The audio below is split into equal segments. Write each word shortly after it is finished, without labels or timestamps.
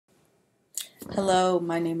Hello,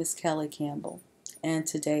 my name is Kelly Campbell, and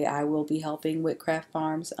today I will be helping Whitcraft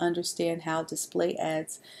Farms understand how display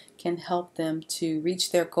ads can help them to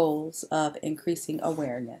reach their goals of increasing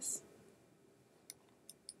awareness.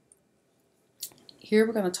 Here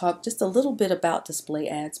we're going to talk just a little bit about display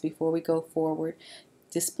ads before we go forward.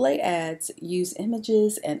 Display ads use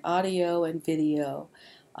images and audio and video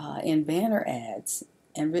in banner ads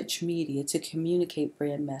and rich media to communicate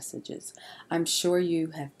brand messages. I'm sure you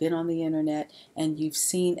have been on the internet and you've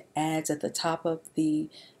seen ads at the top of the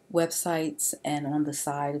websites and on the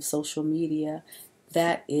side of social media.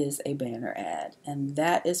 That is a banner ad, and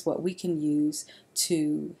that is what we can use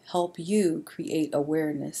to help you create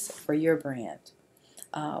awareness for your brand.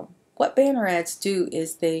 What banner ads do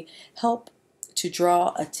is they help to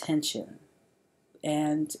draw attention,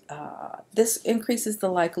 and this increases the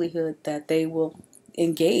likelihood that they will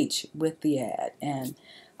engage with the ad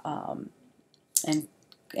um, and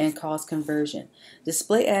and cause conversion.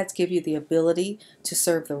 Display ads give you the ability to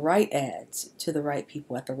serve the right ads to the right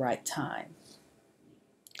people at the right time.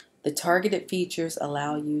 The targeted features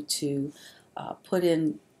allow you to put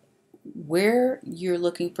in where you're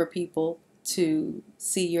looking for people to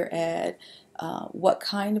see your ad, what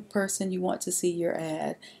kind of person you want to see your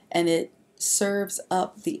ad, and it serves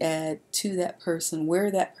up the ad to that person where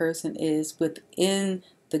that person is within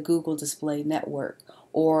the Google Display Network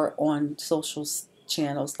or on social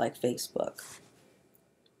channels like Facebook.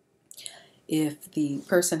 If the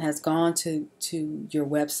person has gone to your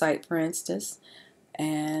website, for instance,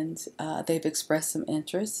 and they've expressed some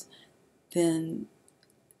interest, then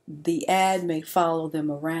the ad may follow them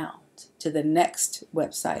around to the next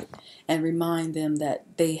website and remind them that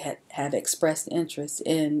they have expressed interest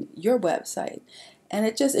in your website, and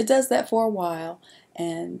it does that for a while,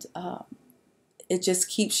 and it just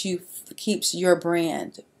keeps your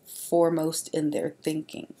brand foremost in their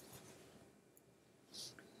thinking.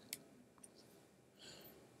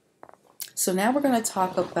 So now we're going to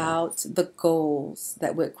talk about the goals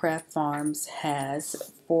that Whitcraft Farms has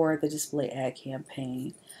for the display ad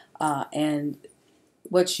campaign, and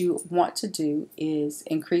what you want to do is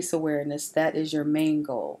increase awareness. That is your main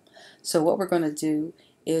goal. So what we're going to do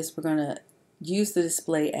is we're going to use the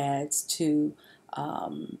display ads to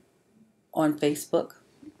on Facebook,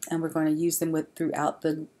 and we're going to use them throughout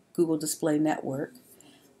the Google Display Network,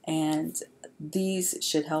 and these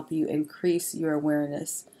should help you increase your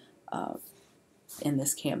awareness in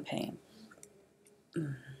this campaign.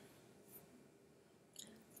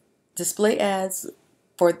 Display ads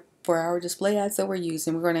for our display ads that we're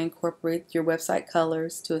using, we're going to incorporate your website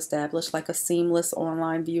colors to establish like a seamless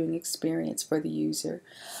online viewing experience for the user.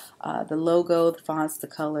 The logo, the fonts, the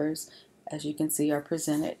colors, as you can see, are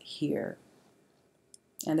presented here,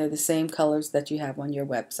 and they're the same colors that you have on your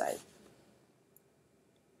website.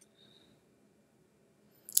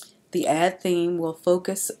 The ad theme will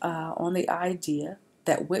focus on the idea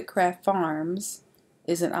that Whitcraft Farms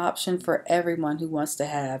is an option for everyone who wants to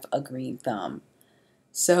have a green thumb.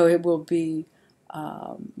 So it will be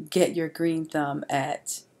get your green thumb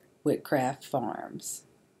at Whitcraft Farms.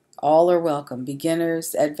 All are welcome,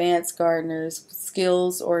 beginners, advanced gardeners,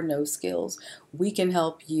 skills or no skills. We can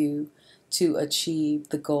help you to achieve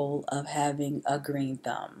the goal of having a green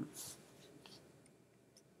thumb.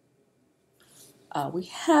 We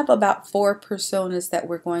have about 4 personas that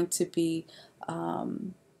we're going to be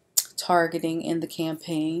targeting in the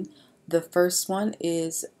campaign. The first one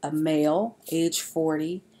is a male, age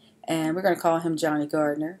 40, and we're going to call him Johnny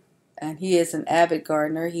Gardener. And he is an avid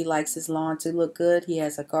gardener. He likes his lawn to look good. He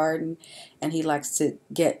has a garden, and he likes to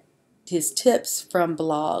get his tips from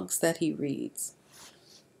blogs that he reads.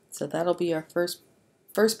 So that'll be our first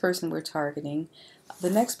person we're targeting. The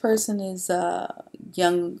next person is a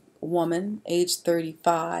young woman, age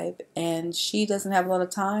 35, and she doesn't have a lot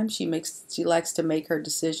of time. She likes to make her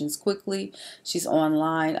decisions quickly. She's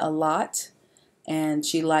online a lot, and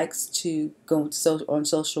she likes to go on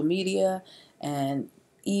social media and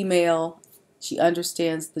email. She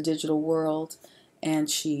understands the digital world, and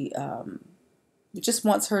she just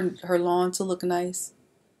wants her lawn to look nice.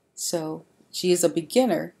 So she is a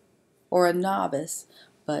beginner or a novice,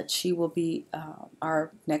 but she will be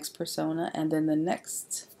our next persona. And then the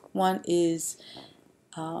next one is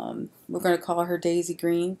we're going to call her Daisy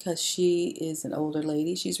Green, because she is an older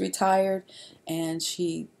lady. She's retired, and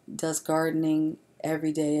she does gardening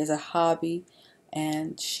every day as a hobby,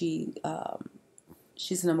 and she's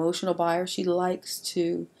an emotional buyer. She likes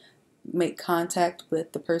to make contact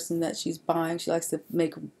with the person that she's buying. She likes to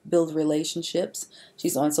build relationships.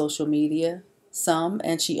 She's on social media some,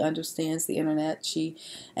 and she understands the internet. She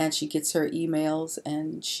gets her emails,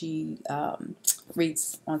 and she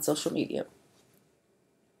reads on social media.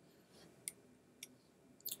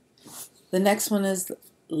 The next one is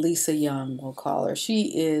Lisa Young, we'll call her.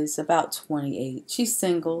 She is about 28. She's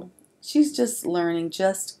single. She's just learning,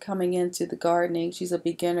 just coming into the gardening. She's a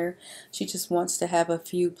beginner. She just wants to have a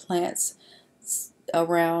few plants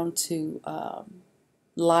around to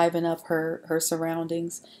liven up her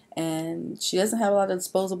surroundings. And she doesn't have a lot of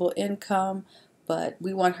disposable income, but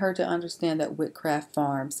we want her to understand that Whitcraft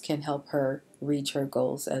Farms can help her reach her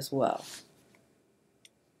goals as well.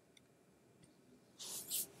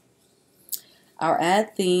 Our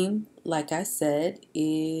ad theme, like I said,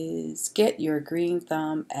 is Get Your Green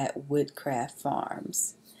Thumb at Whitcraft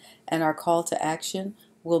Farms. And our call to action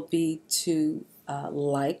will be to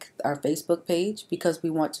like our Facebook page, because we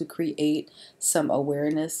want to create some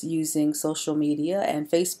awareness using social media. And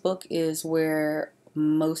Facebook is where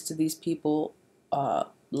most of these people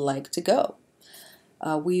like to go.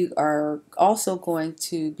 We are also going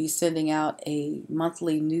to be sending out a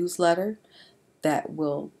monthly newsletter that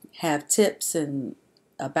will have tips and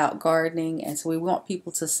about gardening, and so we want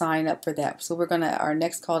people to sign up for that. So our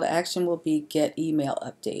next call to action will be get email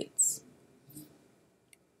updates.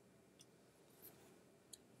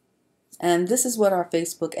 And this is what our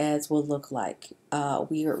Facebook ads will look like.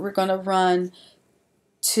 We're going to run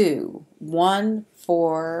two. One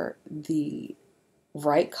for the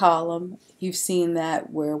right column. You've seen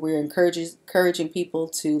that, where we're encouraging people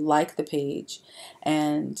to like the page,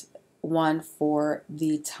 and one for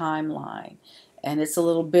the timeline. And it's a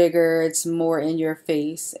little bigger, it's more in your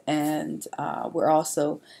face, and we're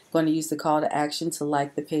also going to use the call to action to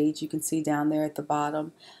like the page. You can see down there at the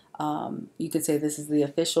bottom. You could say this is the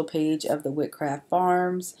official page of the Whitcraft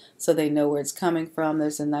Farms, so they know where it's coming from.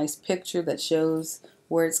 There's a nice picture that shows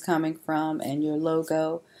where it's coming from and your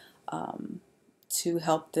logo, to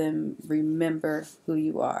help them remember who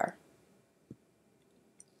you are.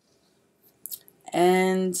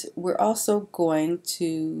 And we're also going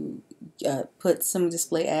to put some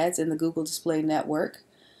display ads in the Google Display Network,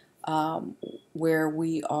 where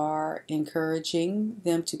we are encouraging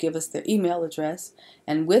them to give us their email address,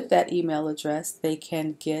 and with that email address they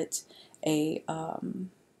can get the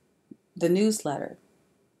newsletter,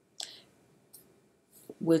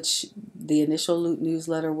 which the initial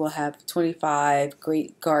newsletter will have 25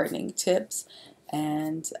 great gardening tips,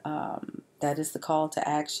 and that is the call to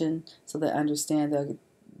action, so they understand that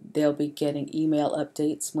they'll be getting email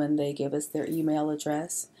updates when they give us their email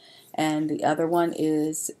address. And the other one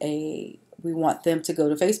is we want them to go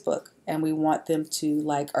to Facebook, and we want them to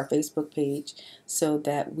like our Facebook page so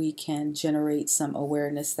that we can generate some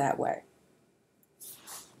awareness that way.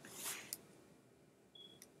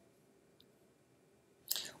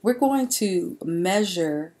 We're going to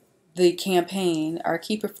measure the campaign. Our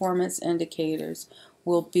key performance indicators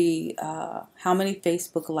will be how many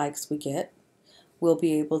Facebook likes we get. We'll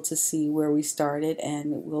be able to see where we started,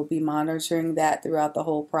 and we'll be monitoring that throughout the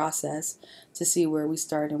whole process to see where we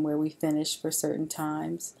start and where we finish for certain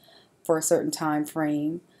times, for a certain time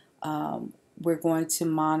frame. We're going to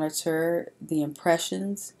monitor the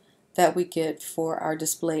impressions that we get for our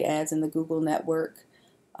display ads in the Google network,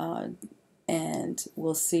 and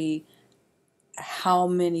we'll see how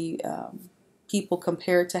many people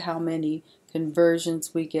compared to how many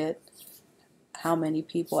conversions we get, how many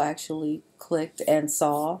people actually clicked and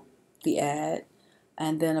saw the ad,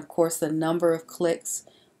 and then of course the number of clicks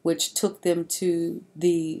which took them to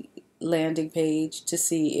the landing page to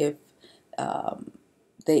see if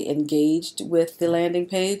they engaged with the landing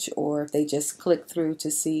page or if they just clicked through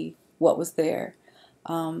to see what was there.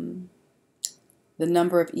 The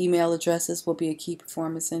number of email addresses will be a key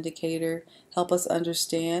performance indicator. Help us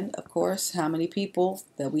understand, of course, how many people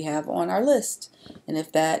that we have on our list. And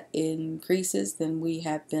if that increases, then we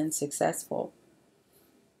have been successful.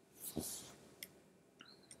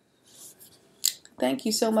 Thank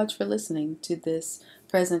you so much for listening to this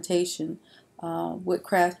presentation.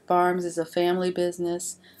 Whitcraft Farms is a family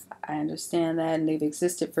business. I understand that, and they've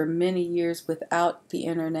existed for many years without the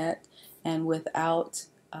internet and without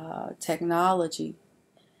technology,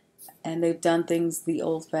 and they've done things the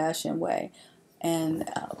old-fashioned way, and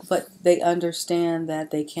but they understand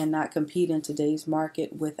that they cannot compete in today's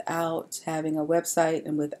market without having a website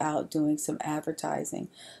and without doing some advertising.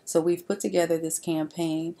 So we've put together this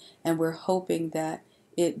campaign, and we're hoping that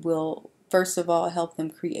it will, first of all, help them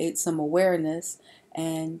create some awareness,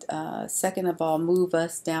 and second of all, move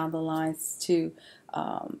us down the lines to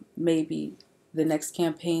maybe the next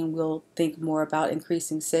campaign we'll think more about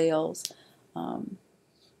increasing sales.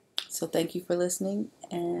 So thank you for listening,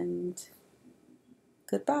 and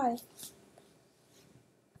goodbye.